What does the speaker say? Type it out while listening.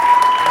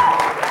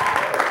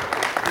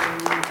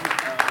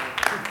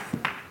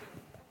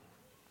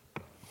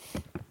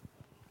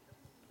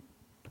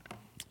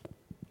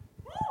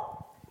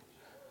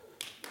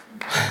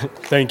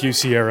Thank you,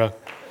 Sierra.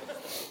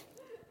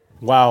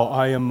 Wow,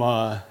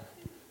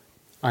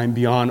 I'm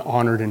beyond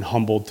honored and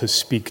humbled to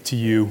speak to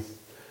you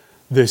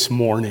this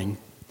morning.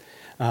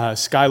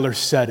 Skylar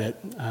said it.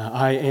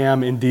 I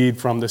am indeed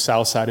from the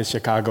south side of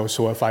Chicago,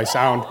 so if I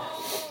sound,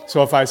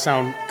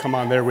 come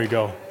on, there we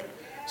go.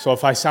 So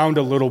if I sound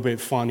a little bit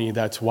funny,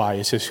 that's why.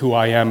 It's just who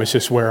I am. It's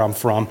just where I'm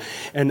from.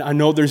 And I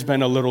know there's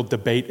been a little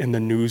debate in the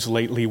news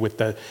lately with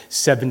the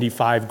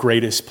 75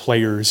 greatest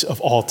players of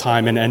all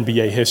time in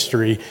NBA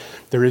history.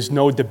 There is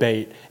no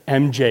debate.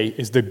 MJ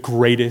is the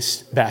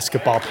greatest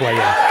basketball player.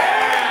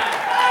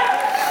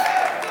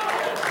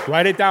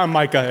 Write it down,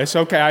 Micah. It's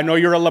okay. I know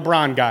you're a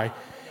LeBron guy.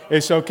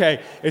 It's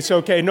okay. It's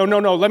okay. No.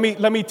 Let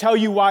me tell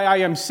you why I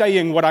am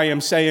saying what I am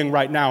saying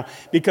right now.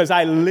 Because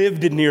I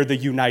lived near the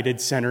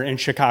United Center in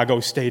Chicago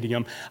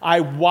Stadium.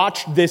 I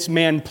watched this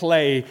man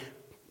play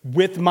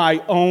with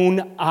my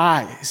own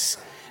eyes.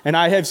 And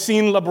I have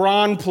seen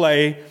LeBron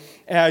play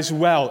as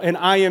well. And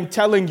I am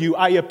telling you,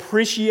 I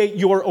appreciate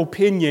your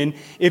opinion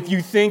if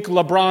you think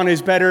LeBron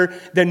is better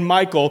than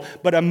Michael.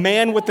 But a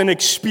man with an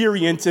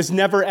experience is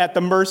never at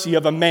the mercy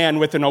of a man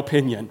with an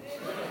opinion.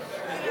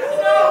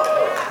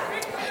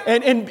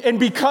 And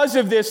because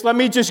of this, let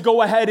me just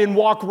go ahead and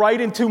walk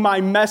right into my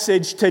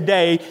message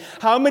today.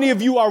 How many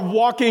of you are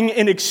walking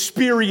in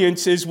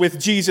experiences with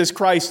Jesus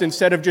Christ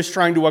instead of just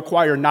trying to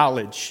acquire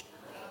knowledge?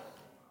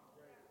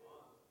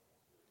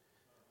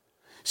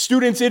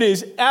 Students, it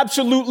is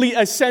absolutely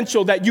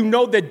essential that you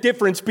know the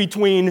difference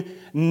between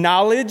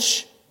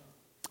knowledge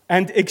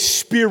and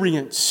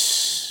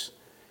experience.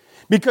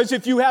 Because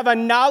if you have a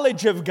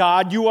knowledge of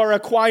God, you are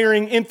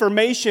acquiring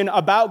information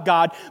about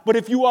God. But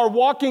if you are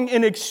walking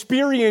in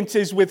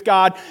experiences with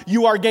God,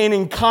 you are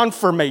gaining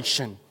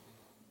confirmation.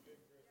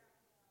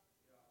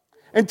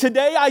 And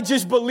today I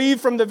just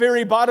believe from the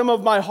very bottom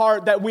of my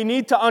heart that we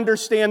need to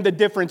understand the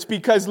difference.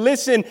 Because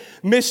listen,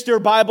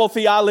 Mr. Bible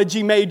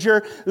Theology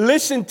major,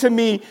 listen to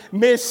me,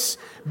 Miss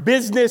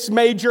Business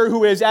major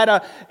who is at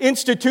an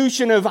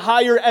institution of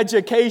higher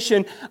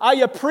education. I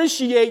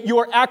appreciate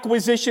your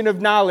acquisition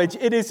of knowledge.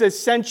 It is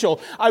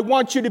essential. I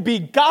want you to be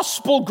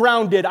gospel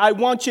grounded. I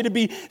want you to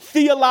be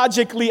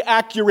theologically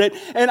accurate.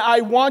 And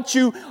I want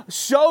you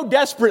so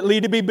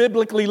desperately to be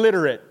biblically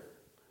literate.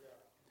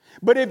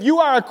 But if you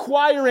are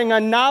acquiring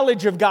a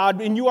knowledge of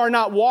God and you are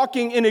not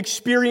walking in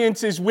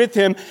experiences with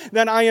Him,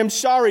 then I am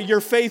sorry, your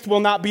faith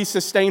will not be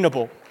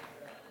sustainable.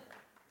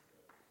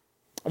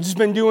 I've just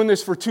been doing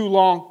this for too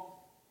long.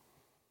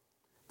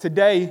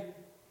 Today,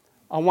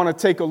 I want to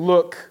take a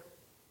look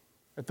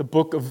at the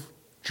book of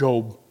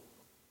Job.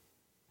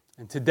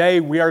 And today,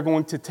 we are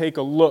going to take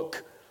a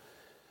look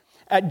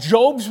at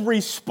Job's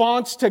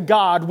response to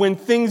God when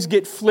things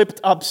get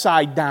flipped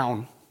upside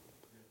down.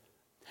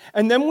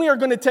 And then we are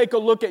going to take a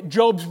look at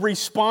Job's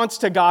response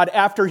to God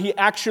after he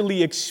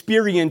actually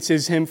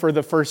experiences Him for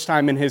the first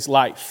time in his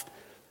life.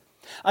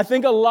 I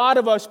think a lot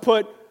of us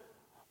put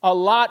a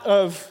lot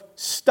of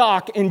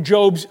stock in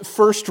Job's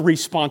first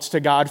response to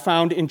God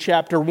found in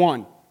chapter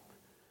 1.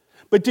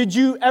 But did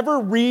you ever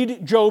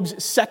read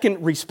Job's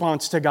second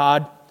response to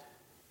God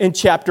in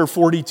chapter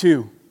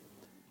 42?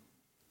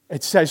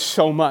 It says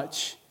so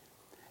much.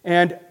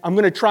 And I'm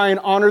going to try and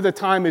honor the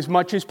time as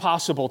much as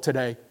possible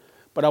today.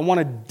 But I want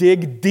to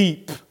dig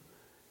deep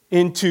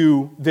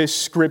into this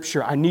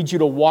scripture. I need you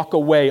to walk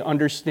away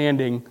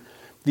understanding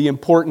the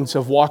importance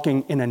of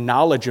walking in a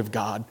knowledge of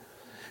God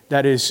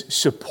that is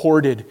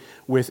supported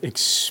with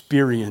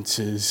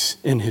experiences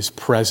in His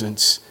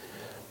presence.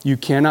 You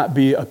cannot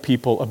be a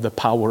people of the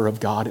power of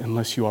God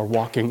unless you are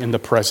walking in the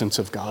presence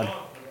of God.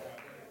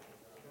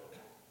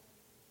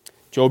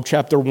 Job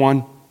chapter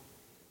 1,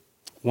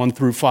 1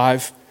 through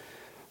 5.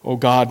 Oh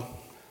God,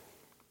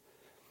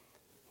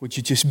 would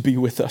you just be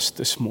with us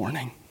this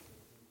morning?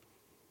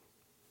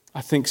 I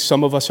think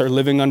some of us are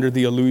living under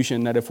the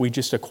illusion that if we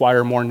just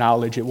acquire more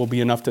knowledge, it will be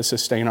enough to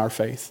sustain our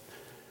faith.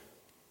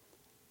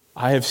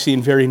 I have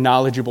seen very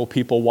knowledgeable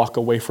people walk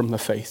away from the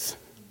faith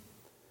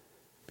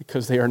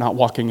because they are not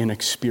walking in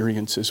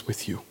experiences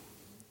with you.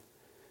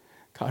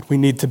 God, we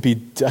need to be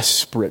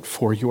desperate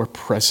for your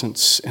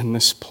presence in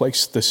this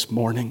place this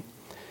morning.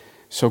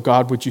 So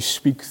God, would you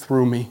speak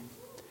through me?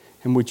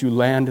 And would you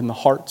land in the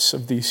hearts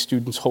of these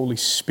students? Holy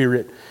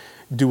Spirit,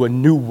 do a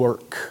new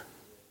work.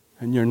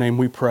 In your name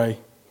we pray.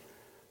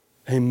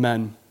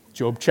 Amen.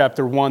 Job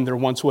chapter 1, there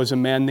once was a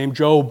man named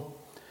Job,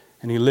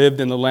 and he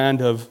lived in the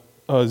land of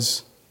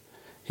Uz.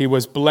 He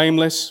was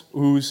blameless,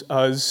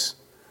 Uz,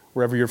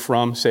 wherever you're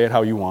from, say it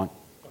how you want.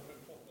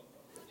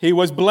 He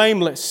was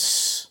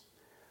blameless.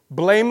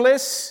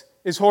 Blameless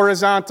is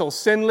horizontal.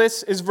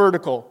 Sinless is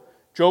vertical.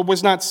 Job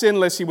was not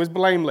sinless, he was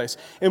blameless.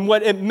 And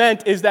what it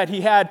meant is that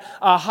he had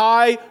a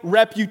high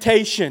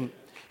reputation.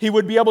 He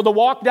would be able to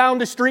walk down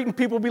the street and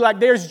people would be like,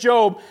 there's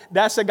Job.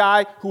 That's a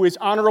guy who is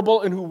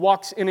honorable and who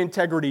walks in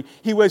integrity.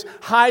 He was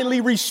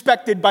highly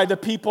respected by the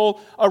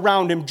people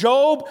around him.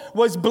 Job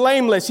was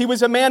blameless. He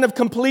was a man of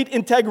complete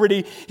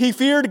integrity. He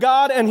feared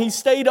God and he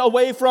stayed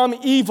away from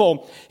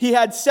evil. He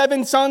had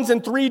 7 sons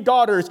and 3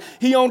 daughters.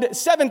 He owned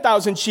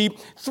 7,000 sheep,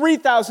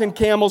 3,000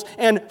 camels,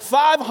 and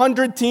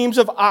 500 teams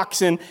of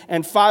oxen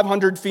and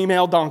 500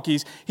 female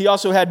donkeys. He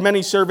also had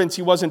many servants.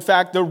 He was, in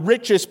fact, the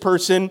richest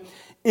person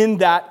in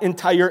that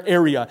entire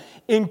area.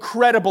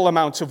 Incredible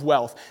amounts of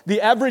wealth.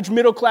 The average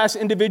middle-class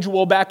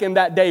individual back in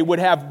that day would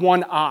have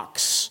 1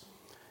 ox.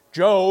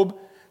 Job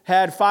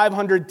had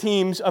 500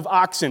 teams of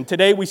oxen.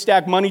 Today we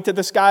stack money to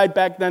the sky.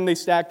 Back then they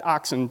stacked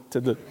oxen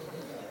to the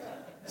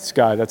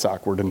sky. That's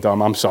awkward and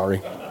dumb. I'm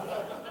sorry.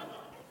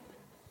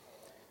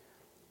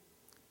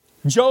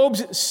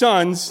 Job's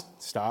sons,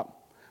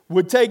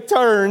 would take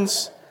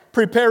turns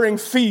preparing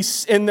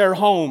feasts in their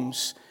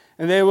homes.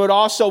 And they would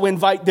also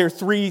invite their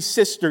 3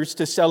 sisters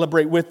to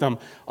celebrate with them,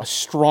 a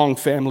strong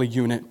family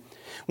unit.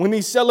 When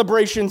these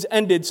celebrations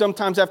ended,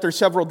 sometimes after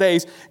several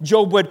days,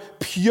 Job would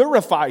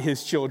purify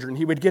his children.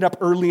 He would get up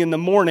early in the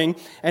morning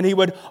and he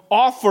would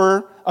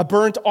offer a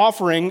burnt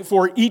offering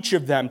for each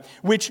of them,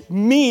 which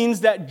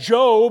means that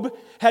Job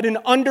had an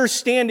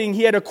understanding,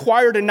 he had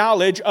acquired a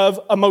knowledge of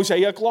a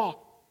Mosaic law.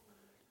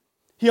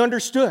 He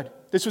understood.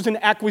 This was an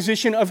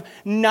acquisition of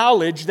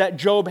knowledge that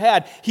Job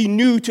had. He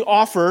knew to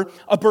offer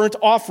a burnt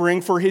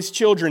offering for his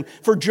children.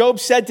 For Job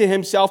said to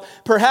himself,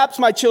 perhaps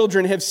my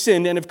children have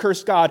sinned and have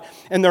cursed God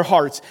in their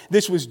hearts.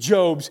 This was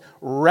Job's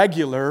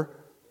regular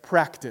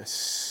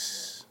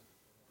practice.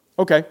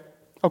 Okay.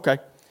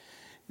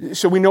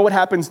 So we know what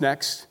happens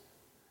next.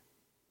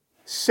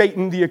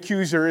 Satan, the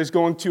accuser, is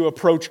going to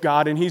approach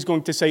God and he's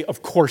going to say,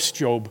 of course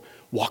Job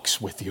walks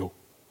with you.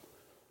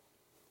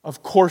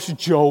 Of course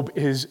Job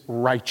is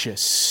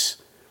righteous.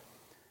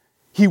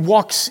 He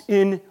walks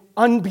in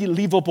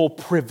unbelievable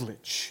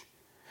privilege.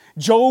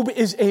 Job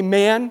is a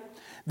man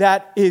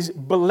that is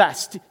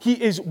blessed. He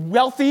is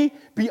wealthy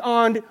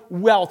beyond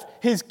wealth.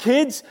 His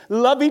kids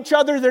love each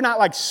other. They're not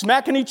like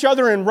smacking each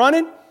other and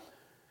running.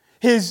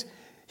 He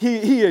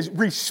is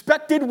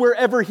respected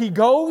wherever he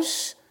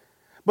goes.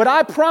 But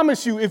I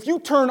promise you, if you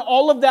turn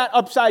all of that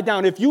upside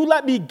down, if you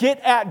let me get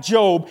at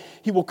Job,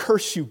 he will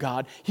curse you,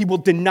 God. He will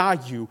deny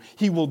you.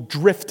 He will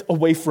drift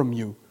away from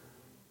you.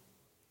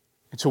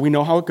 And so we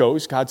know how it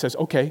goes. God says,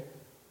 okay,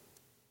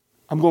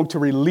 I'm going to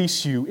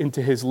release you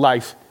into his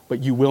life,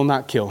 but you will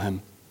not kill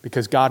him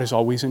because God is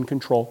always in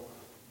control.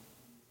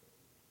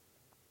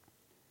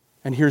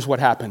 And here's what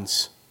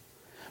happens.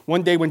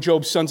 One day when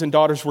Job's sons and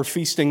daughters were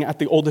feasting at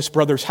the oldest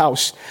brother's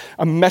house,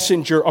 a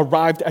messenger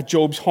arrived at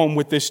Job's home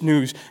with this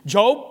news.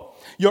 Job,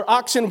 your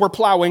oxen were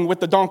plowing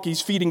with the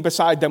donkeys feeding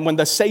beside them when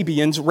the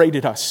Sabeans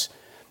raided us.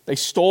 They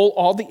stole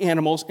all the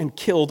animals and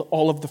killed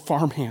all of the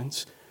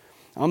farmhands.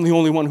 I'm the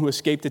only one who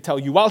escaped to tell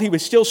you. While he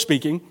was still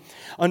speaking,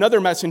 another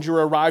messenger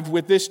arrived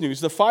with this news.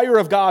 The fire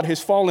of God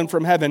has fallen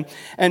from heaven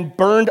and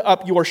burned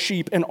up your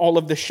sheep and all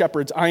of the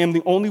shepherds. I am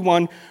the only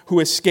one who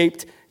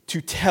escaped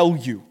to tell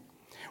you.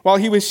 While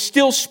he was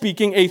still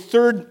speaking, a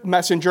third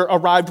messenger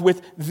arrived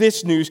with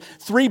this news.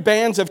 3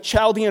 bands of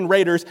Chaldean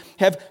raiders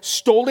have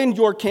stolen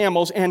your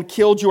camels and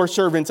killed your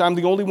servants. I'm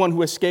the only one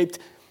who escaped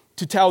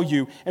to tell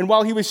you. And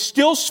while he was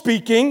still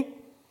speaking,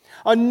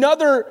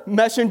 another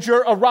messenger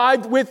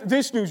arrived with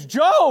this news.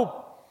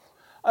 Job,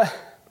 I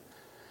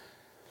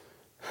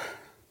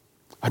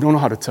don't know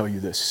how to tell you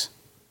this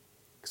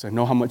because I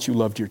know how much you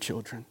loved your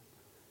children.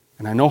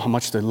 And I know how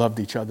much they loved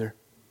each other.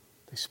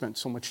 They spent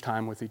so much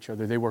time with each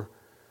other. They were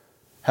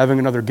having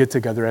another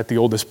get-together at the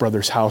oldest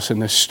brother's house,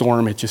 and this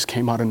storm, it just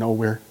came out of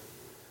nowhere.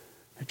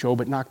 And Job,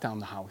 it knocked down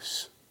the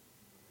house.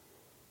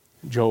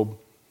 Job,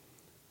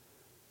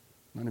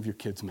 none of your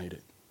kids made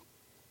it.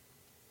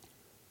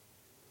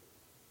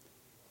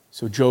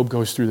 So Job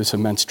goes through this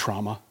immense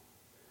trauma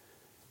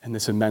and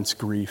this immense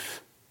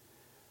grief.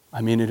 I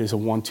mean, it is a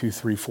 1, 2,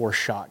 3, 4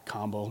 shot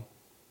combo.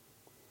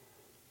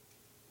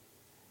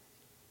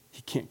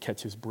 He can't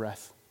catch his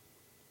breath.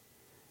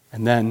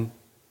 And then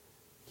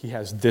he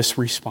has this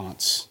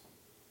response.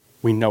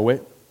 We know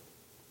it.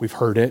 We've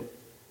heard it.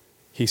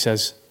 He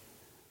says,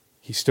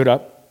 he stood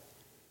up.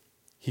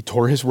 He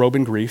tore his robe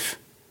in grief.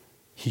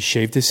 He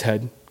shaved his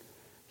head.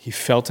 He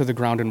fell to the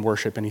ground in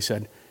worship. And he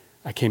said,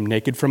 I came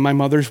naked from my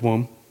mother's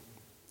womb.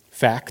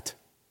 Fact.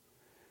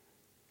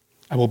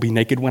 I will be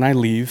naked when I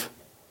leave.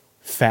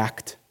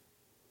 Fact.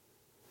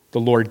 The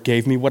Lord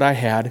gave me what I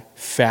had.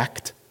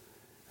 Fact.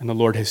 And the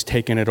Lord has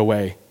taken it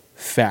away.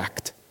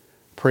 Fact.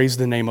 Praise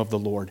the name of the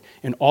Lord.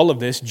 In all of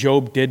this,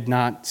 Job did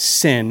not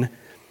sin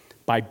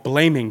by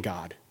blaming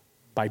God.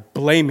 By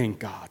blaming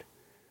God.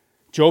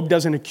 Job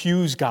doesn't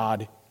accuse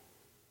God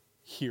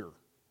here.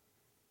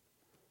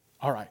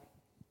 All right.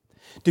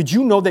 Did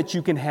you know that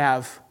you can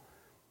have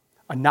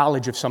a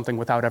knowledge of something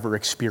without ever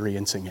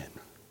experiencing it?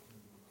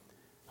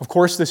 Of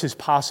course, this is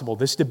possible.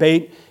 This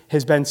debate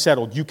has been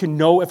settled. You can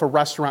know if a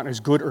restaurant is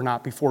good or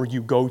not before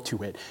you go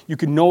to it. You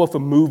can know if a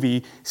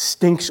movie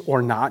stinks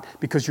or not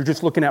because you're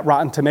just looking at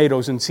Rotten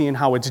Tomatoes and seeing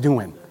how it's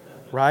doing,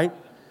 right?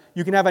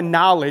 You can have a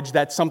knowledge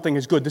that something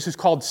is good. This is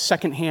called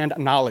secondhand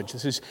knowledge.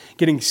 This is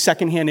getting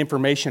secondhand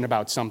information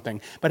about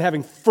something. But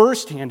having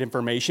firsthand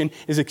information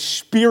is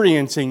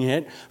experiencing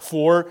it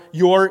for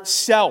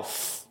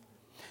yourself.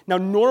 Now,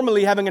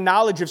 normally having a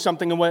knowledge of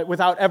something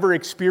without ever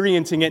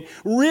experiencing it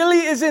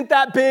really isn't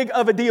that big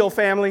of a deal,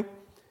 family.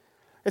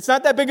 It's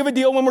not that big of a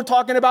deal when we're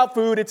talking about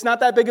food. It's not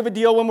that big of a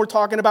deal when we're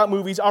talking about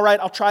movies. All right,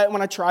 I'll try it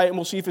when I try it, and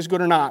we'll see if it's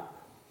good or not.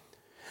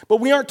 But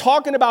we aren't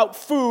talking about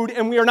food,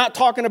 and we are not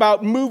talking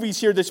about movies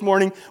here this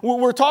morning.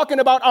 We're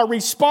talking about our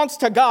response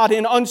to God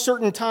in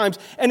uncertain times.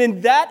 And in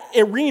that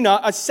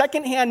arena, a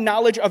secondhand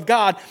knowledge of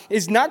God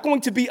is not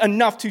going to be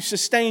enough to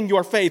sustain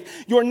your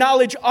faith. Your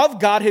knowledge of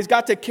God has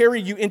got to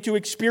carry you into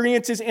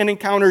experiences and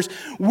encounters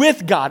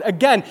with God.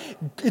 Again,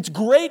 it's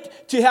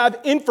great to have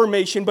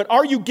information, but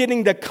are you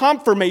getting the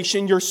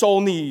confirmation your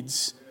soul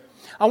needs?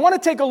 I want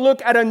to take a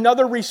look at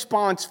another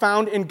response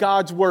found in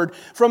God's Word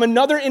from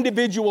another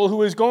individual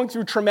who is going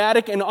through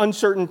traumatic and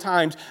uncertain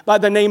times by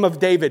the name of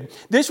David.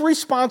 This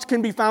response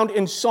can be found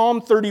in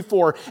Psalm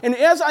 34. And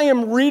as I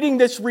am reading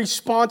this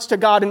response to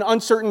God in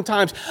uncertain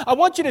times, I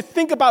want you to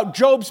think about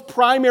Job's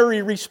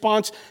primary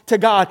response to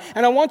God.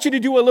 And I want you to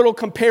do a little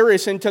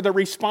comparison to the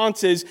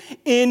responses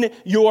in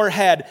your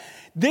head.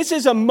 This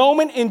is a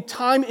moment in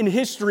time in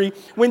history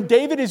when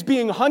David is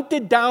being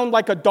hunted down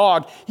like a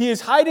dog. He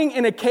is hiding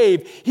in a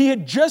cave. He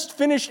had just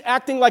finished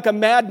acting like a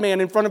madman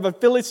in front of a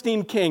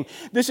Philistine king.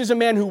 This is a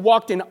man who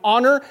walked in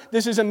honor.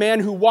 This is a man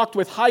who walked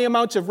with high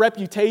amounts of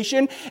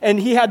reputation, and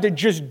he had to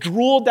just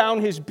drool down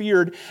his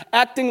beard,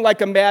 acting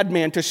like a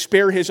madman to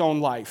spare his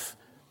own life.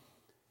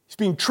 He's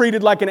being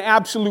treated like an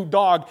absolute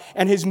dog,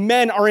 and his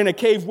men are in a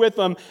cave with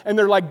him, and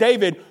they're like,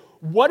 David,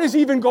 what is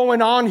even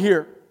going on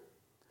here?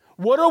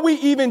 What are we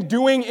even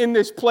doing in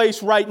this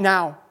place right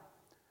now?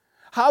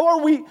 How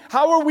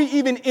are we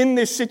even in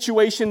this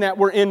situation that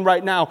we're in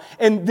right now?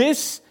 And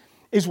this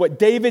is what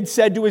David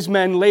said to his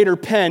men, later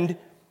penned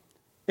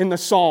in the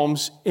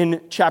Psalms in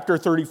chapter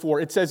 34.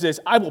 It says this,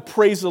 I will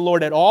praise the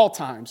Lord at all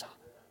times.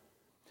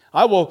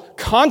 I will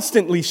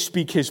constantly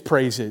speak his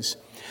praises.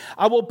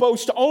 I will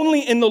boast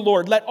only in the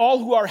Lord. Let all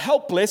who are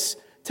helpless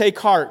take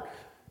heart.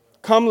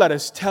 Come, let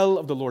us tell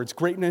of the Lord's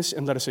greatness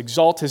and let us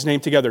exalt his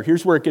name together.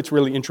 Here's where it gets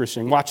really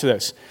interesting. Watch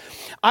this.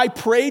 I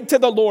prayed to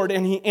the Lord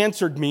and he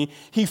answered me.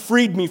 He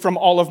freed me from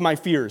all of my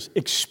fears.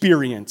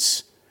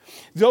 Experience.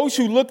 Those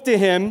who look to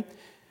him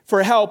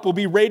for help will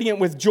be radiant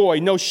with joy.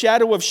 No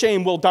shadow of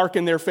shame will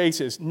darken their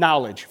faces.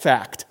 Knowledge,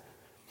 fact.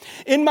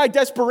 In my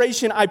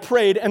desperation, I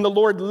prayed and the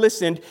Lord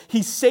listened.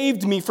 He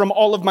saved me from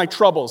all of my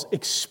troubles.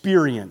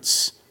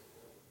 Experience.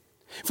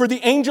 For the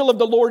angel of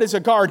the Lord is a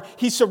guard.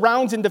 He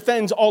surrounds and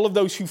defends all of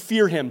those who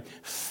fear him.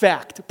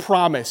 Fact,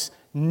 promise,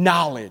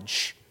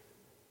 knowledge.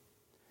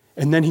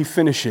 And then he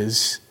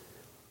finishes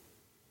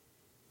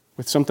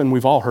with something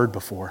we've all heard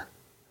before.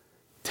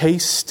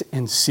 Taste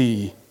and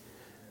see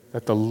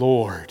that the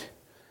Lord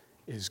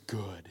is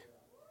good.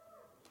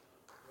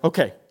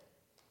 Okay.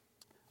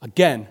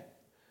 Again,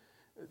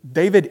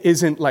 David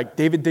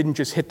didn't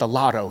just hit the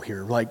lotto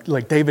here.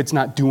 Like David's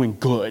not doing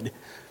good.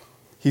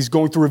 He's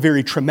going through a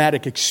very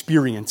traumatic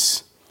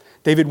experience.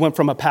 David went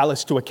from a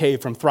palace to a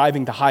cave, from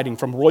thriving to hiding,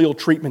 from royal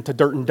treatment to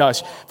dirt and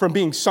dust, from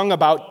being sung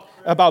about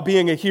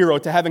being a hero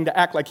to having to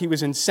act like he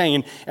was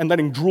insane and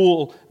letting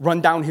drool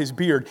run down his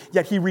beard.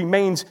 Yet he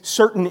remains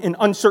certain in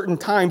uncertain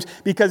times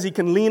because he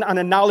can lean on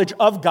a knowledge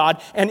of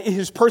God and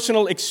his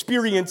personal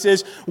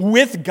experiences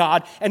with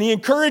God. And he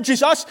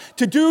encourages us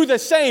to do the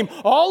same.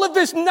 All of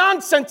this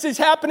nonsense is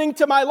happening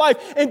to my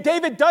life. And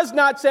David does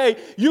not say,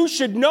 you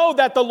should know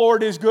that the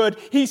Lord is good.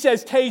 He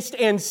says, taste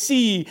and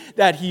see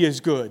that he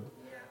is good.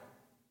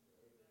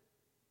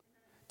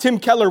 Tim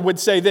Keller would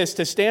say this,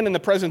 to stand in the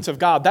presence of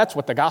God, that's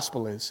what the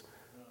gospel is.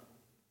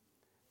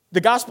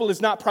 The gospel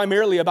is not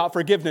primarily about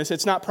forgiveness.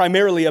 It's not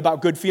primarily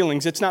about good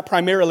feelings. It's not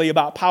primarily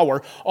about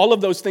power. All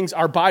of those things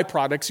are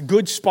byproducts,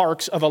 good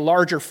sparks of a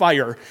larger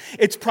fire.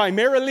 It's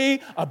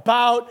primarily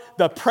about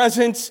the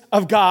presence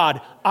of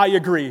God. I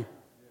agree.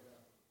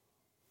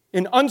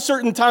 In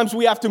uncertain times,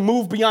 we have to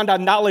move beyond our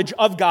knowledge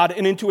of God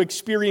and into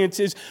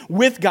experiences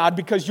with God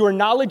because your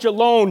knowledge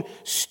alone,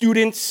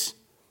 students,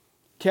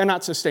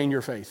 cannot sustain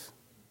your faith.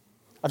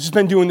 I've just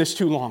been doing this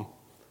too long.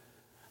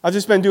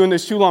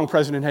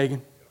 President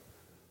Hagen.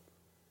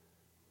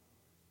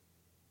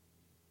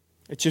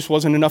 It just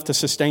wasn't enough to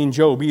sustain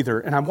Job either.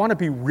 And I want to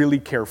be really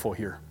careful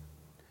here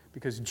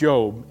because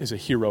Job is a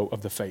hero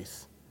of the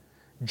faith.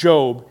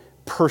 Job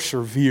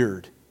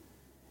persevered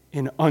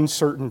in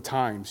uncertain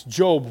times.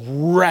 Job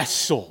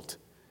wrestled.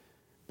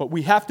 But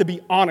we have to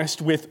be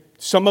honest with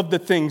some of the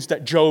things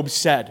that Job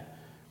said.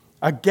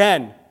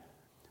 Again,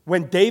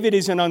 when David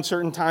is in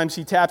uncertain times,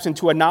 he taps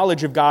into a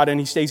knowledge of God and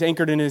he stays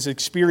anchored in his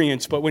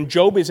experience. But when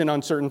Job is in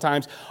uncertain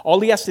times,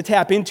 all he has to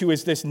tap into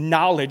is this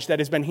knowledge that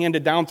has been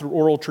handed down through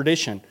oral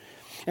tradition.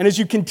 And as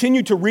you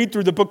continue to read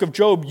through the book of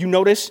Job, you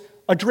notice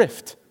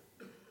adrift.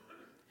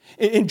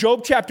 In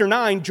Job chapter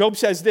 9, Job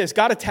says this,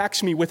 God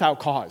attacks me without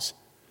cause.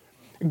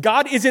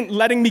 God isn't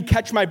letting me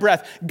catch my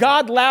breath.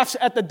 God laughs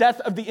at the death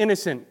of the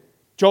innocent.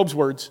 Job's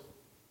words.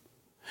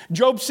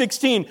 Job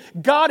 16,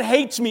 God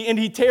hates me and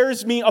he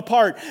tears me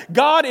apart.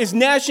 God is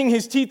gnashing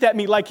his teeth at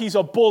me like he's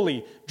a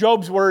bully.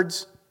 Job's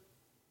words.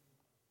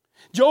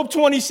 Job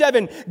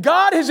 27,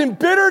 God has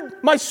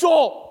embittered my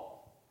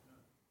soul.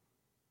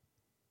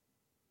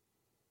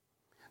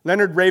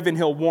 Leonard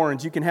Ravenhill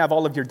warns, you can have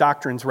all of your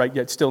doctrines right,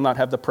 yet still not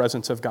have the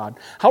presence of God.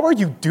 How are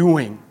you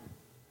doing?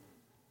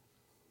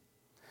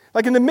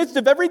 Like in the midst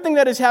of everything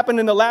that has happened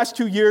in the last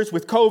 2 years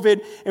with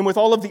COVID and with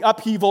all of the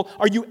upheaval,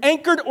 are you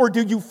anchored or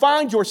do you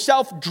find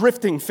yourself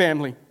drifting,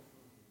 family?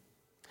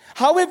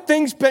 How have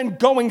things been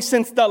going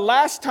since the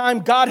last time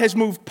God has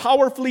moved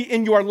powerfully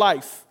in your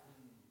life?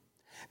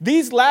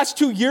 These last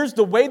 2 years,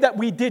 the way that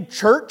we did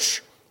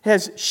church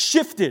has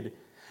shifted.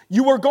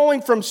 You were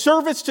going from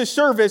service to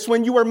service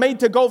when you were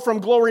made to go from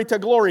glory to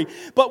glory.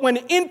 But when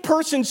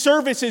in-person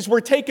services were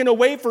taken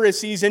away for a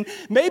season,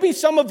 maybe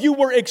some of you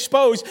were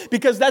exposed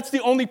because that's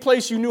the only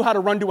place you knew how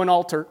to run to an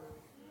altar.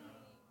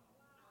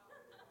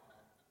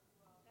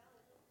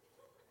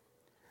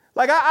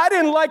 Like, I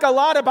didn't like a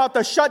lot about the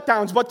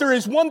shutdowns, but there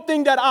is one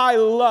thing that I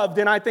loved,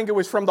 and I think it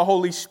was from the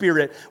Holy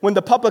Spirit. When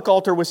the public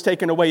altar was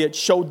taken away, it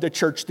showed the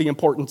church the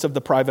importance of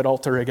the private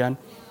altar again.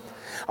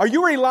 Are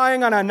you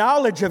relying on a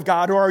knowledge of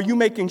God, or are you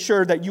making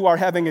sure that you are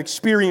having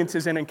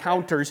experiences and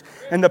encounters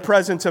in the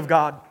presence of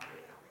God?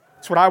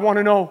 That's what I want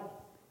to know.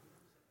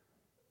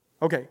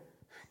 Okay.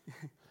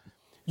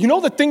 You know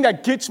the thing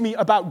that gets me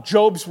about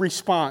Job's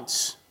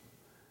response?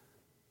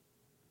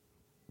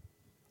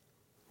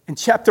 In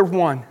chapter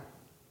 1,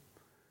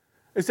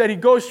 is that he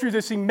goes through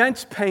this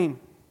immense pain,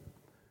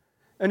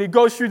 and he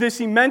goes through this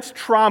immense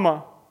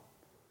trauma,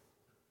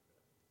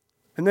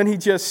 and then he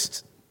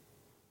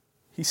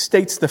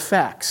states the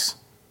facts.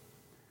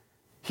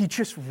 He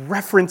just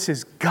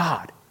references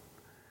God.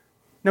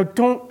 Now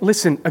don't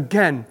listen,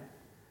 again,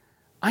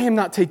 I am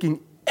not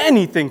taking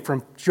anything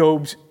from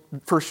Job's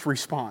first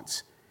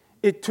response.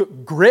 It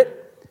took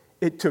grit,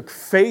 it took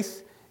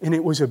faith, and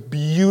it was a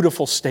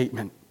beautiful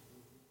statement.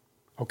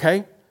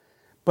 Okay?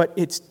 But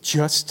it's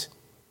just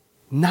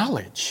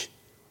knowledge.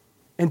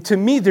 And to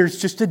me,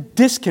 there's just a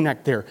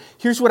disconnect there.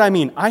 Here's what I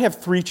mean. I have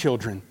 3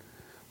 children.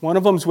 One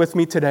of them's with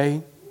me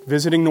today,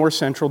 visiting North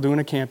Central, doing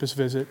a campus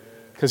visit,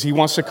 because he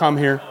wants to come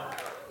here,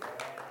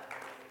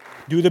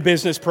 do the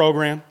business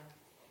program.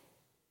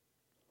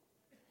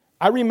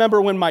 I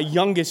remember when my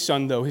youngest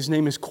son, though, his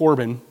name is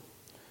Corbin,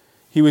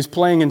 he was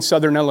playing in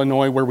southern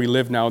Illinois where we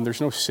live now, and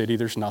there's no city,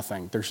 there's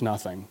nothing.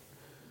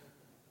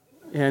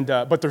 And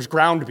but there's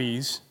ground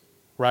bees,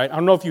 right? I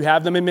don't know if you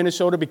have them in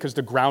Minnesota because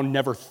the ground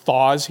never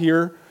thaws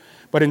here,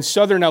 but in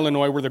southern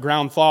Illinois where the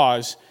ground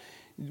thaws,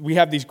 we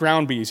have these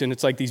ground bees, and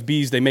it's like these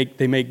bees, they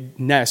make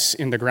nests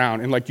in the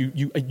ground, and like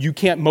you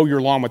can't mow your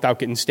lawn without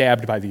getting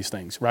stabbed by these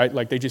things, right?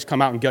 Like they just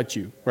come out and gut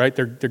you, right?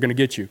 They're going to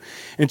get you.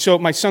 And so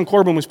my son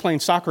Corbin was playing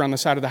soccer on the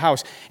side of the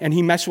house, and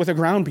he messed with a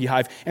ground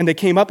beehive, and they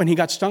came up, and he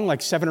got stung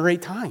like 7 or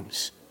 8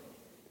 times.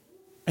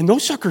 And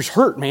those suckers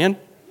hurt, man.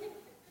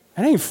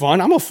 That ain't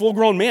fun. I'm a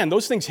full-grown man.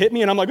 Those things hit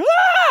me, and I'm like,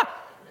 ah!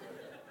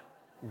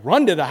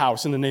 Run to the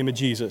house in the name of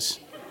Jesus.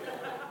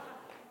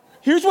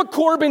 Here's what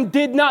Corbin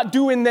did not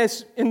do in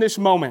this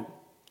moment.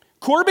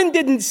 Corbin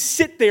didn't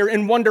sit there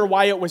and wonder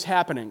why it was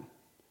happening.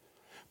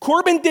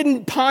 Corbin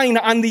didn't pine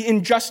on the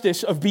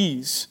injustice of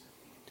bees.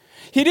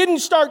 He didn't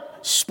start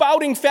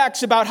spouting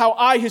facts about how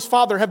I, his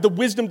father, have the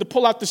wisdom to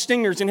pull out the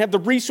stingers and have the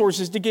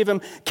resources to give him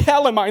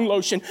calamine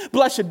lotion.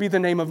 Blessed be the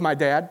name of my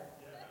dad.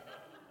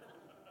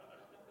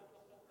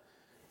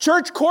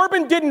 Church,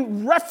 Corbin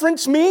didn't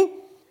reference me.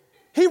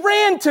 He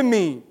ran to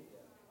me.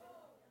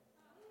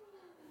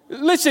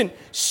 Listen,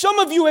 some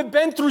of you have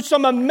been through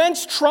some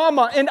immense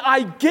trauma, and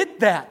I get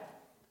that.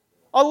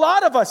 A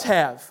lot of us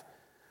have.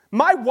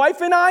 My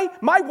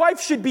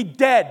wife should be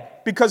dead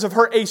because of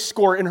her ACE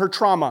score and her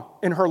trauma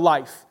in her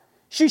life.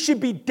 She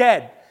should be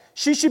dead.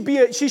 She should be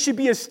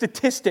a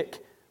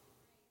statistic.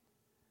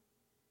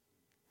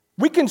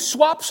 We can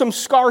swap some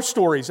scar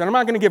stories, and I'm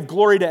not going to give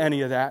glory to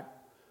any of that.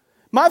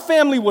 My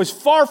family was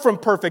far from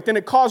perfect, and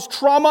it caused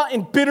trauma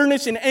and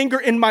bitterness and anger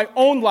in my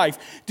own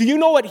life. Do you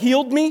know what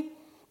healed me?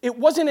 It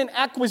wasn't an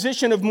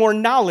acquisition of more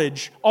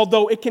knowledge,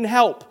 although it can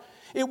help.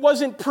 It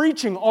wasn't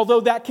preaching,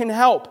 although that can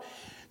help.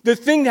 The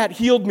thing that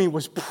healed me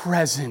was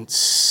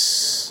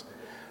presence.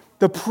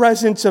 The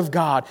presence of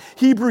God.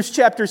 Hebrews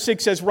chapter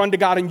 6 says, run to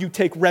God and you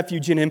take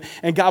refuge in Him,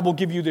 and God will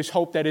give you this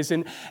hope that is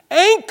an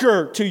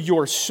anchor to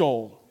your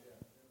soul.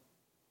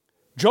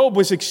 Job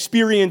was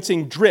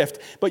experiencing drift,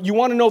 but you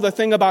want to know the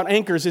thing about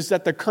anchors is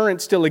that the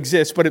current still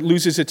exists, but it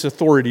loses its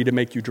authority to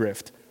make you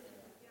drift.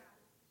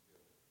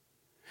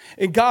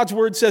 And God's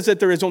word says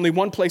that there is only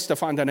one place to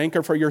find an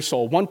anchor for your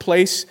soul. One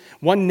place,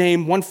 one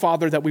name, one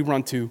Father that we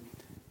run to,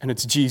 and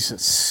it's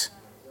Jesus.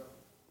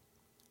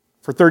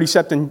 For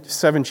 37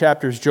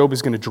 chapters, Job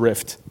is going to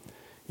drift.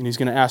 And he's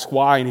going to ask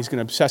why, and he's going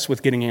to obsess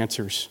with getting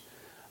answers.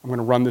 I'm going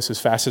to run this as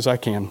fast as I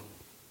can.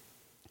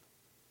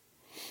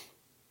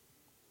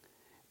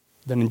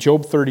 Then in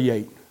Job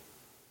 38,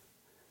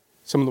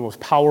 some of the most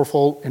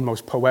powerful and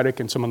most poetic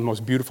and some of the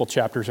most beautiful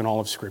chapters in all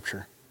of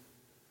Scripture,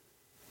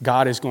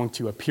 God is going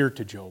to appear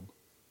to Job.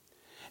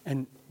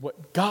 And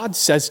what God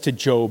says to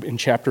Job in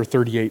chapter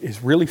 38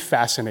 is really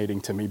fascinating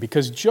to me,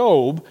 because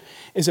Job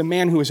is a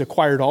man who has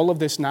acquired all of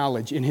this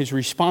knowledge, and his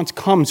response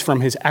comes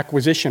from his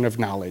acquisition of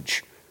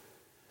knowledge.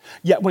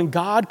 Yet when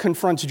God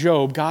confronts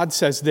Job, God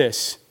says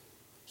this.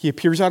 He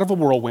appears out of a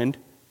whirlwind,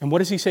 and what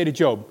does he say to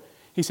Job?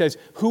 He says,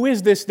 "Who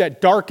is this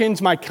that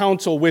darkens my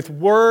counsel with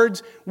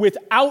words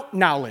without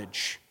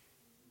knowledge?"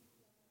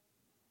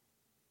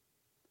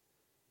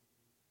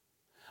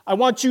 I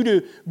want you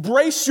to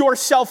brace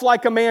yourself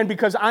like a man,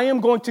 because I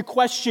am going to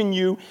question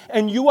you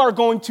and you are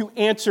going to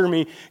answer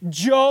me.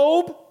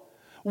 Job,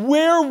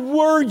 where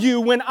were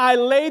you when I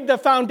laid the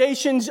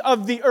foundations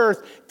of the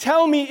earth?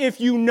 Tell me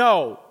if you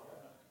know.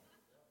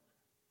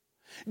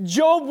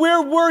 Job,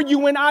 where were you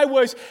when I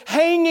was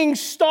hanging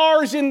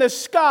stars in the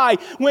sky,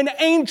 when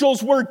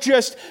angels were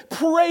just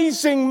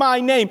praising my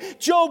name?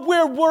 Job,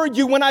 where were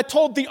you when I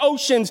told the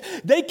oceans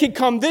they could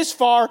come this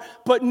far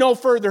but no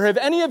further? Have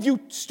any of you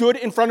stood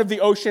in front of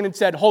the ocean and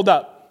said, "Hold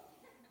up"?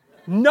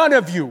 None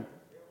of you.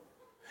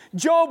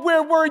 Job,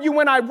 where were you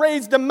when I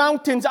raised the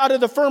mountains out of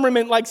the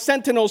firmament like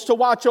sentinels to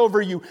watch over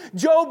you?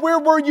 Job, where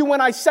were you when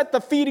I set the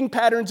feeding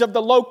patterns of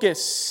the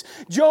locusts?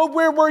 Job,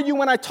 where were you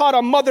when I taught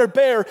a mother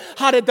bear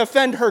how to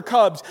defend her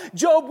cubs?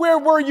 Job, where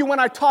were you when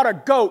I taught a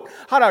goat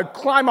how to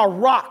climb a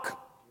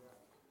rock?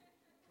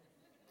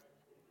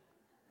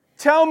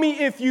 Tell me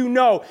if you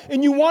know.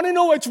 And you want to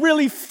know what's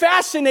really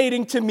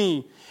fascinating to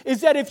me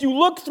is that if you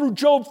look through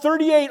Job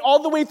 38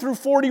 all the way through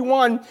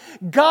 41,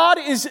 God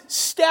is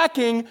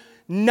stacking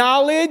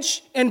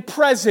knowledge and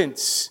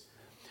presence.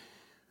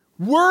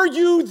 Were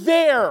you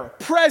there?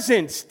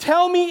 Presence.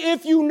 Tell me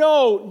if you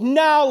know.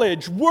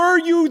 Knowledge. Were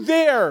you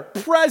there?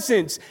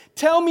 Presence.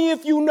 Tell me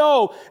if you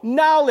know.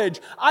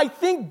 Knowledge. I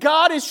think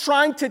God is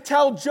trying to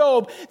tell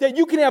Job that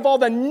you can have all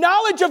the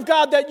knowledge of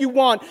God that you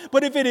want,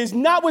 but if it is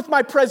not with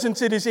my presence,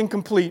 it is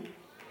incomplete.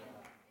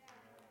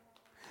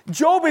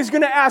 Job is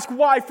going to ask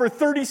why for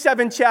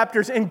 37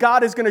 chapters, and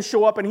God is going to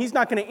show up, and he's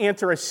not going to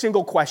answer a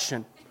single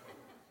question.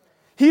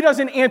 He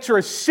doesn't answer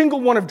a single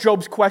one of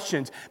Job's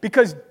questions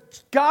because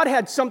God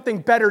had something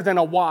better than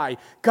a why.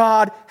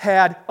 God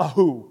had a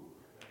who.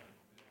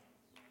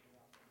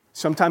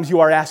 Sometimes you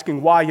are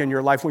asking why in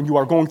your life when you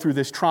are going through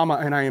this trauma,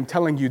 and I am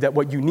telling you that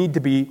what you need to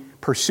be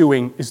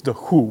pursuing is the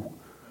who.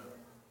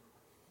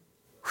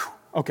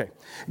 Okay.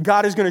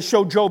 God is going to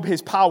show Job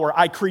his power.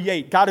 I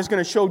create. God is going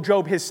to show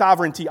Job his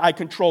sovereignty. I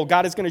control.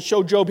 God is going to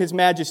show Job his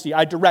majesty.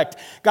 I direct.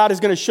 God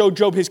is going to show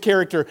Job his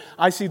character.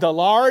 I see the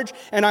large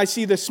and I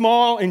see the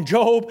small. In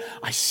Job,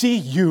 I see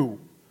you.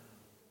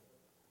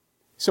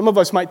 Some of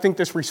us might think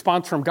this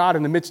response from God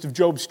in the midst of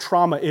Job's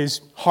trauma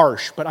is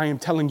harsh, but I am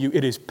telling you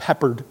it is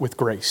peppered with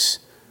grace.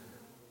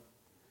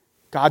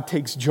 God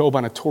takes Job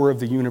on a tour of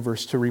the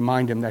universe to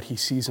remind him that he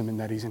sees him and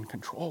that he's in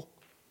control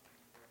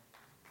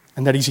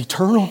and that he's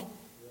eternal.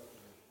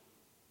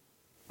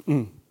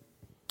 And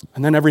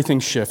then everything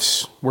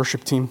shifts.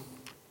 Worship team,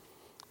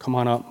 come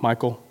on up.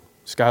 Michael,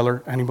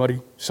 Skylar,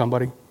 anybody,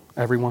 somebody,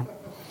 everyone.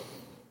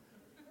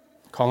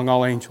 Calling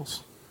all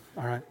angels.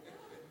 All right.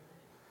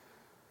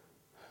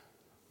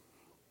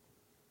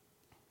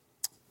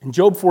 In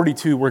Job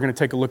 42, we're going to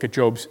take a look at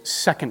Job's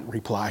second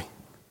reply.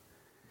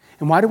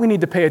 And why do we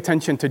need to pay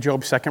attention to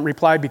Job's second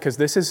reply? Because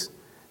this is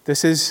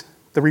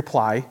the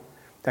reply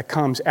that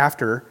comes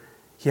after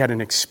he had an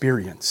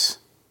experience.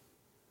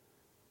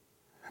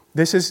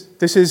 This is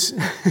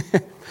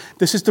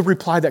the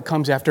reply that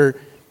comes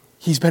after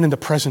he's been in the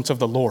presence of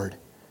the Lord.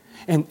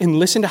 And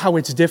listen to how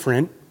it's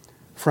different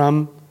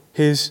from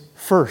his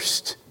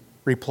first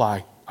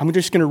reply. I'm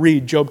just going to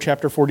read Job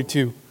chapter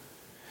 42.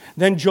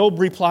 Then Job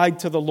replied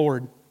to the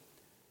Lord,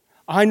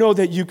 "I know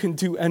that you can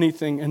do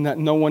anything and that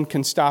no one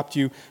can stop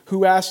you.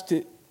 You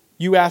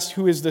asked,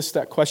 who is this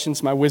that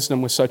questions my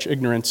wisdom with such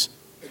ignorance?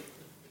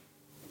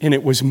 And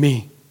it was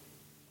me."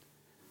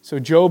 So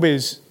Job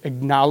is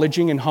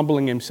acknowledging and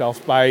humbling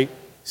himself by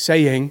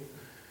saying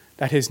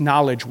that his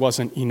knowledge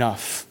wasn't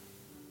enough.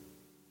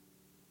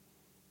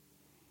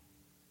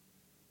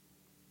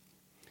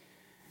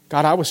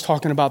 God, I was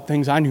talking about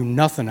things I knew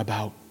nothing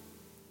about.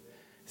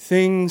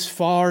 Things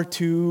far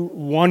too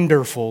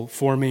wonderful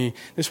for me.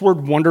 This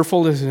word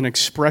wonderful is an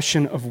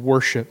expression of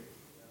worship.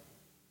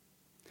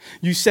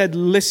 You said,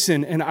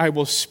 "Listen and I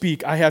will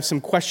speak. I have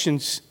some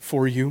questions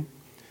for you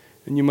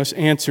and you must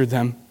answer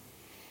them.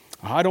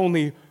 I'd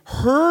only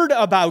heard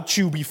about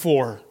you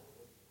before."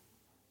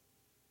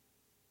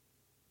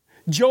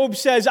 Job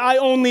says, "I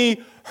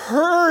only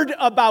heard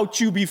about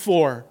you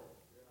before,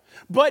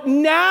 but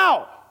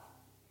now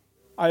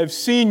I have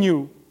seen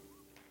you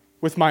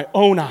with my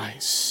own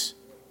eyes.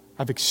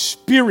 I've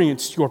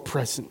experienced your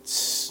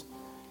presence.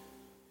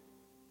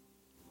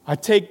 I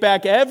take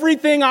back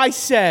everything I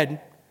said,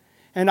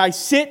 and I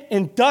sit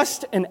in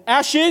dust and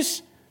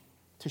ashes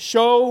to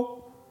show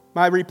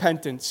my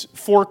repentance."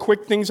 4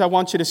 quick things I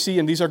want you to see,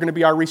 and these are going to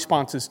be our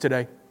responses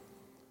today.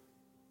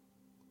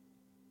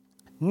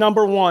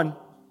 Number one,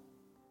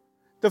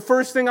 the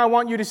first thing I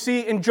want you to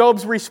see in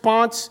Job's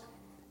response,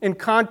 in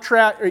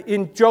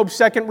Job's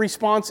second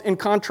response, in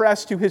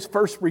contrast to his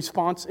first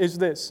response, is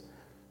this.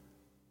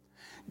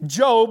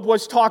 Job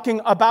was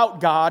talking about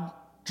God.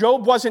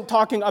 Job wasn't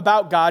talking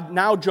about God.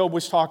 Now Job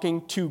was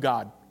talking to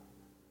God.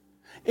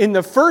 In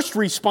the first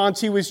response,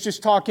 he was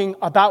just talking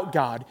about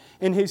God.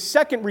 In his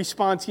second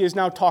response, he is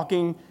now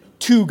talking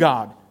to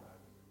God.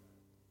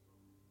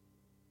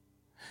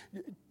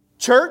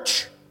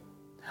 Church,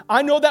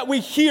 I know that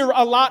we hear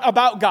a lot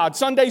about God.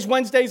 Sundays,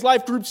 Wednesdays,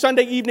 life groups,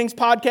 Sunday evenings,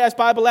 podcast,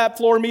 Bible app,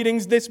 floor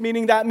meetings, this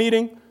meeting, that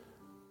meeting.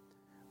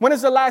 When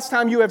is the last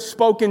time you have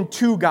spoken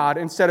to God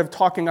instead of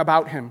talking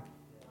about Him?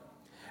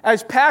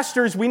 As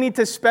pastors, we need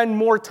to spend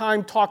more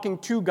time talking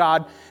to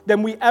God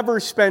than we ever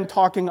spend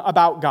talking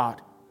about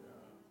God.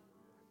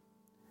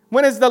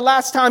 When is the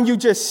last time you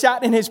just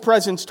sat in His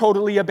presence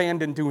totally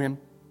abandoned to Him?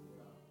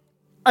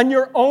 On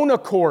your own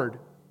accord.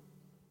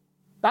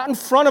 Not in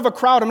front of a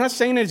crowd. I'm not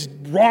saying it's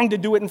wrong to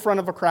do it in front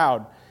of a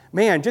crowd.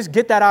 Man, just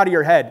get that out of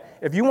your head.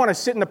 If you want to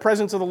sit in the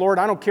presence of the Lord,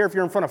 I don't care if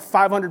you're in front of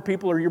 500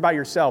 people or you're by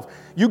yourself.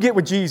 You get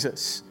with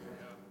Jesus.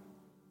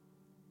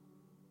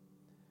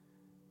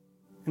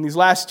 In these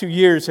last 2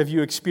 years, have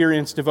you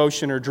experienced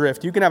devotion or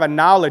drift? You can have a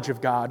knowledge of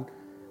God,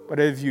 but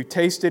have you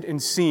tasted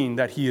and seen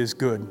that He is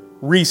good?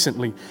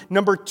 Recently.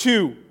 Number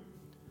 2,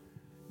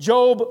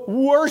 Job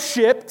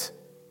worshiped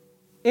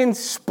in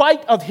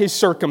spite of his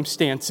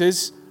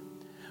circumstances.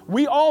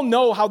 We all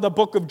know how the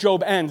book of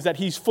Job ends, that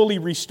he's fully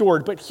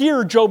restored. But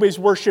here Job is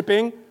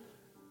worshiping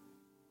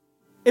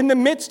in the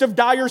midst of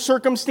dire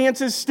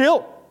circumstances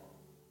still.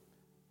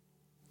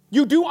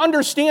 You do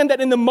understand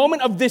that in the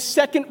moment of this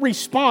second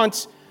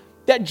response,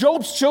 that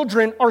Job's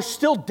children are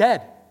still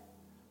dead.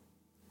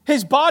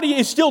 His body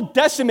is still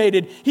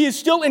decimated. He is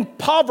still in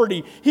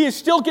poverty. He is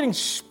still getting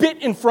spit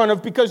in front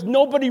of because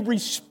nobody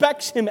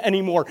respects him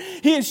anymore.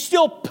 He is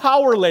still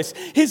powerless.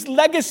 His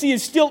legacy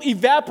is still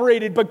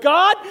evaporated. But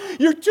God,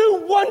 you're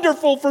too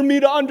wonderful for me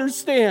to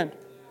understand.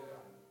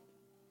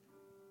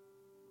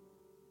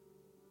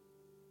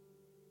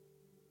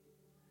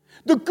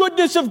 The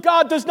goodness of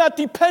God does not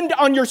depend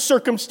on your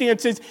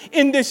circumstances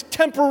in this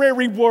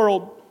temporary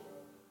world.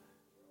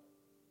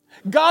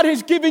 God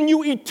has given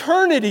you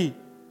eternity.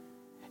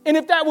 And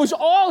if that was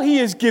all He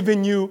has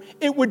given you,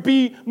 it would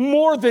be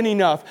more than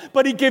enough.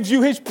 But He gives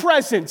you His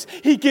presence.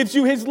 He gives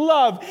you His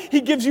love.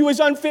 He gives you His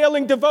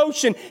unfailing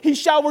devotion. He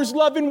showers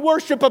love and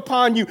worship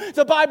upon you.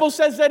 The Bible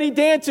says that He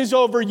dances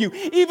over you.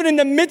 Even in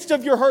the midst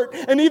of your hurt,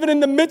 and even in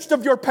the midst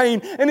of your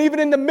pain, and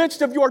even in the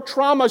midst of your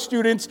trauma,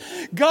 students,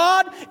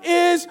 God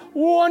is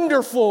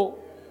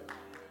wonderful.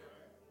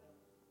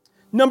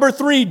 Number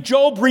 3,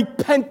 Job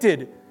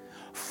repented.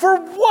 For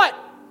what?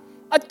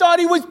 I thought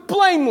he was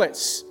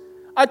blameless.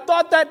 I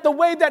thought that the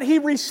way that he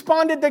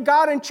responded to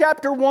God in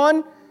chapter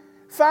 1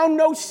 found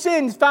no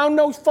sins, found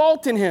no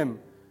fault in him.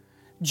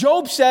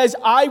 Job says,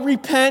 I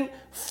repent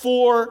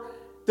for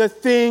the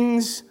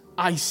things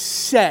I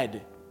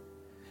said.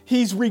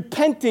 He's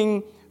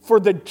repenting for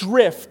the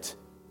drift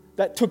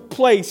that took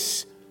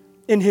place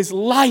in his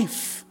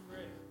life.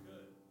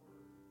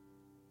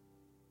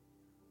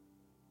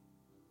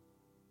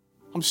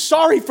 I'm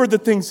sorry for the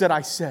things that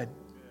I said.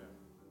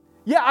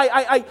 Yeah,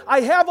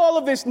 I have all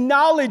of this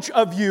knowledge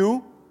of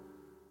you,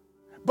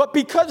 but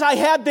because I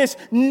had this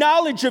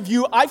knowledge of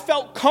you, I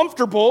felt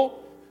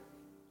comfortable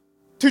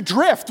to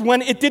drift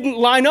when it didn't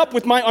line up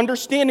with my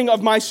understanding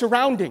of my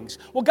surroundings.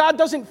 Well, God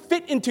doesn't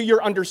fit into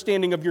your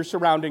understanding of your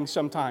surroundings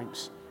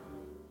sometimes.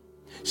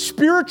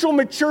 Spiritual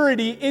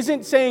maturity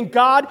isn't saying,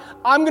 God,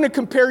 I'm going to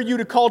compare you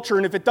to culture,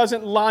 and if it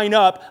doesn't line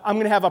up, I'm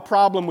going to have a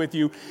problem with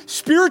you.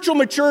 Spiritual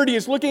maturity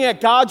is looking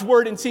at God's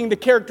word and seeing the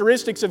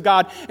characteristics of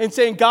God and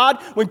saying, God,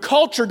 when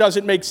culture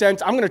doesn't make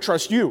sense, I'm going to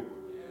trust you.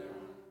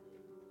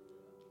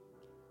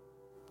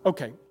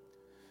 Okay.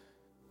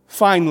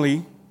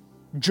 Finally,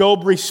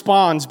 Job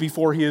responds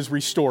before he is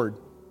restored.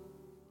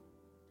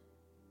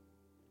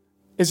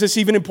 Is this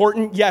even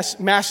important? Yes,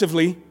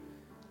 massively.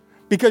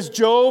 Because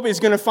Job is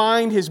going to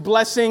find his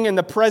blessing in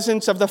the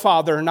presence of the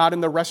Father, not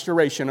in the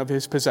restoration of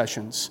his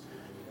possessions.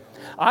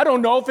 I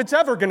don't know if it's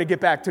ever going to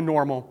get back to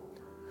normal.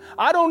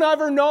 I don't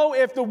ever know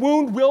if the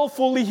wound will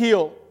fully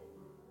heal.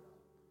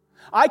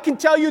 I can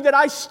tell you that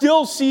I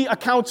still see a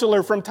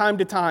counselor from time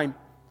to time.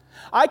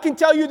 I can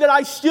tell you that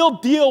I still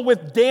deal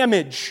with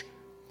damage.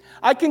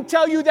 I can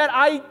tell you that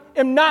I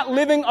am not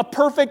living a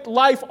perfect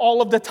life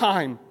all of the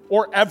time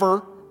or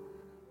ever.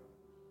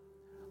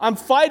 I'm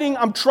fighting,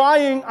 I'm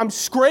trying, I'm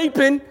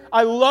scraping.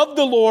 I love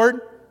the Lord.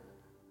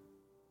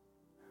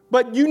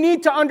 But you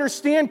need to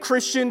understand,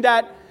 Christian,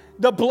 that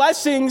the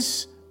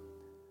blessings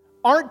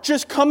aren't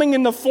just coming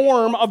in the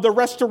form of the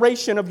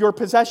restoration of your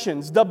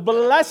possessions. The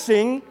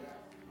blessing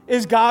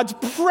is God's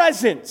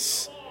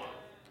presence.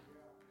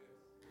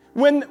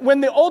 When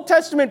the Old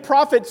Testament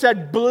prophet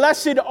said,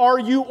 blessed are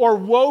you or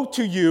woe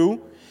to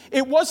you,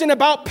 it wasn't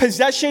about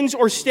possessions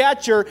or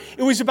stature.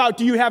 It was about,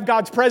 do you have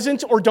God's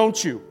presence or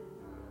don't you?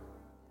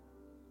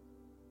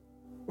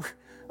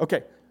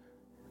 Okay.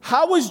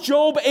 How was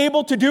Job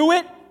able to do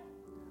it?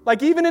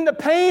 Like even in the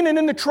pain and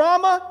in the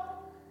trauma,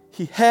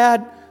 he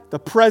had the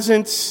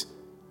presence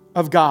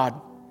of God.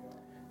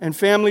 And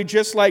family,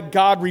 just like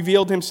God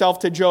revealed himself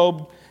to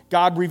Job,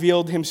 God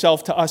revealed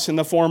himself to us in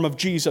the form of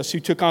Jesus, who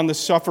took on the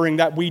suffering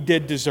that we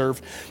did deserve.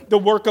 The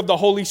work of the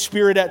Holy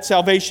Spirit at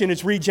salvation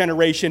is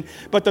regeneration,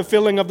 but the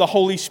filling of the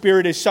Holy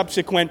Spirit is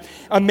subsequent.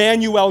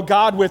 Emmanuel,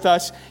 God with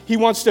us, he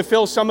wants to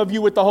fill some of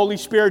you with the Holy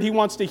Spirit. He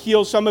wants to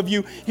heal some of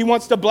you. He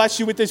wants to bless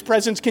you with his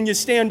presence. Can you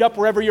stand up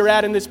wherever you're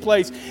at in this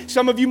place?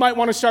 Some of you might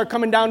want to start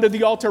coming down to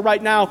the altar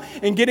right now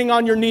and getting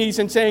on your knees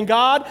and saying,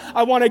 God,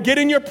 I want to get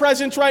in your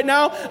presence right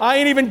now. I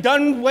ain't even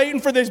done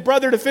waiting for this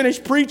brother to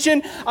finish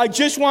preaching. I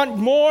just want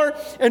more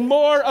and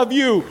more of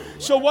you.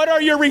 So what are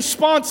your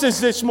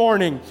responses this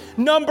morning?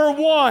 Number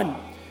one,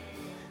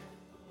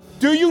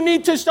 do you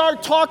need to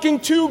start talking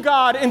to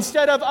God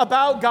instead of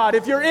about God?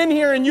 If you're in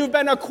here and you've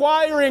been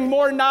acquiring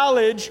more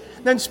knowledge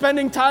than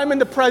spending time in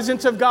the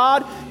presence of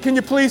God, can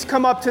you please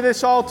come up to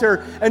this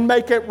altar and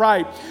make it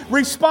right?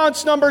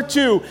 Response number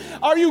two,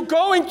 are you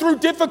going through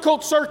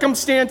difficult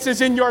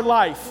circumstances in your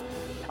life?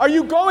 Are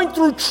you going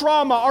through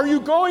trauma? Are you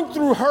going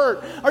through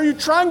hurt? Are you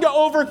trying to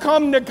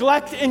overcome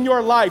neglect in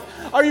your life?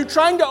 Are you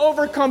trying to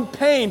overcome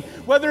pain,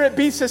 whether it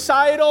be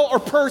societal or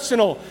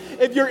personal?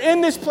 If you're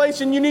in this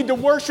place and you need to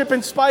worship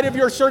in spite of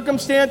your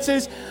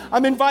circumstances,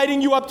 I'm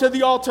inviting you up to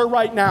the altar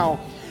right now.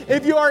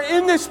 If you are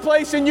in this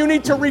place and you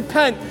need to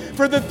repent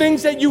for the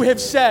things that you have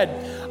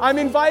said, I'm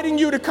inviting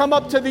you to come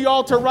up to the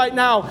altar right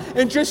now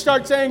and just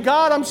start saying,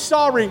 God, I'm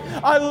sorry.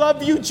 I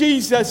love you,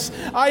 Jesus.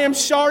 I am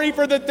sorry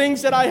for the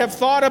things that I have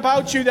thought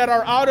about you that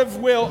are out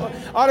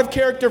of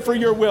character for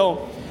your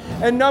will.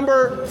 And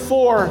number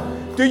four,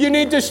 do you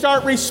need to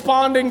start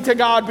responding to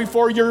God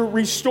before you're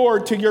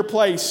restored to your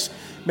place?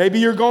 Maybe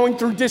you're going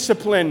through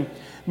discipline.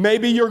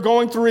 Maybe you're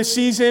going through a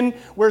season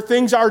where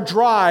things are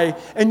dry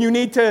and you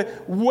need to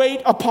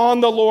wait upon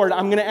the Lord.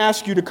 I'm going to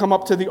ask you to come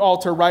up to the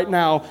altar right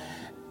now.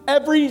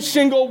 Every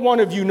single one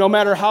of you, no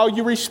matter how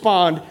you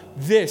respond,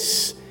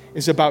 this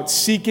is about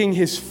seeking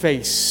his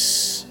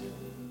face.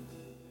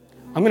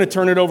 I'm going to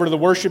turn it over to the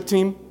worship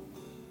team,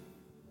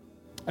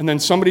 and then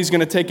somebody's going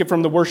to take it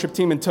from the worship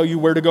team and tell you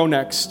where to go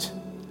next.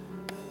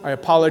 I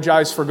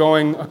apologize for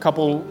going a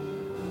couple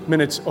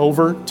minutes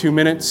over, 2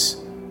 minutes.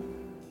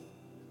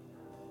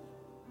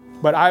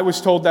 But I was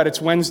told that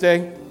it's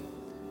Wednesday,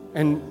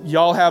 and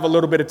y'all have a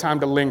little bit of time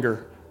to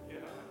linger.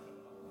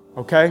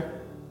 Okay?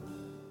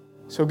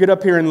 So get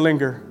up here and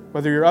linger.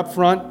 Whether you're up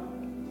front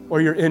or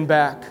you're in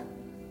back,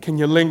 can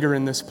you linger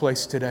in this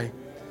place today?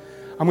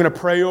 I'm going to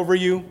pray over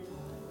you,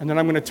 and then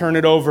I'm going to turn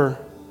it over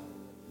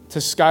to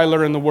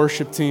Skylar and the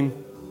worship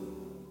team.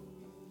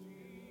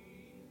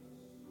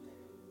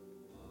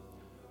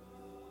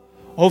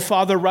 Oh,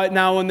 Father, right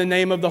now in the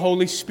name of the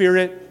Holy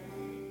Spirit,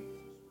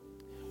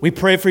 we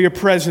pray for your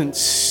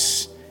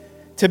presence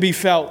to be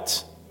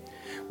felt.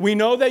 We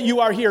know that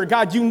you are here.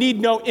 God, you need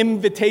no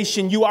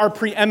invitation. You are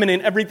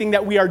preeminent. Everything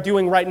that we are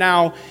doing right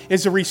now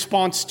is a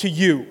response to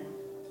you.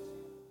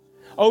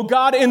 Oh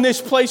God, in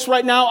this place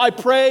right now, I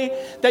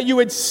pray that you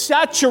would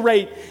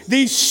saturate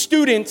these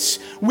students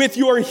with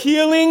your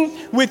healing,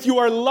 with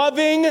your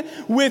loving,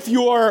 with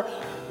your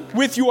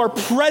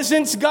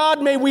presence,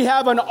 God. May we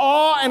have an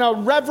awe and a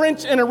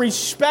reverence and a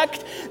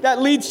respect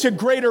that leads to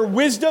greater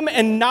wisdom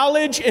and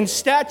knowledge and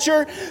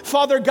stature.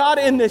 Father God,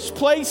 in this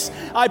place,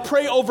 I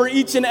pray over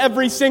each and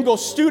every single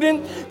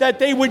student that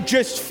they would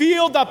just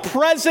feel the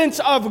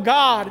presence of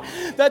God,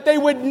 that they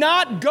would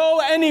not go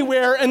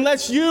anywhere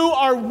unless you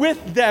are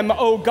with them,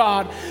 oh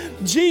God.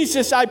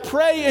 Jesus, I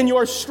pray in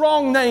your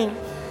strong name,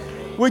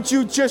 would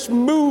you just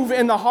move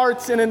in the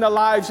hearts and in the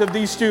lives of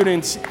these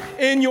students?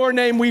 In your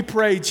name we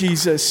pray,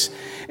 Jesus.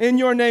 In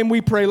your name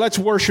we pray. Let's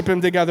worship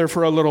him together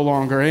for a little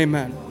longer.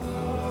 Amen.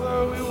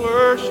 We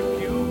worship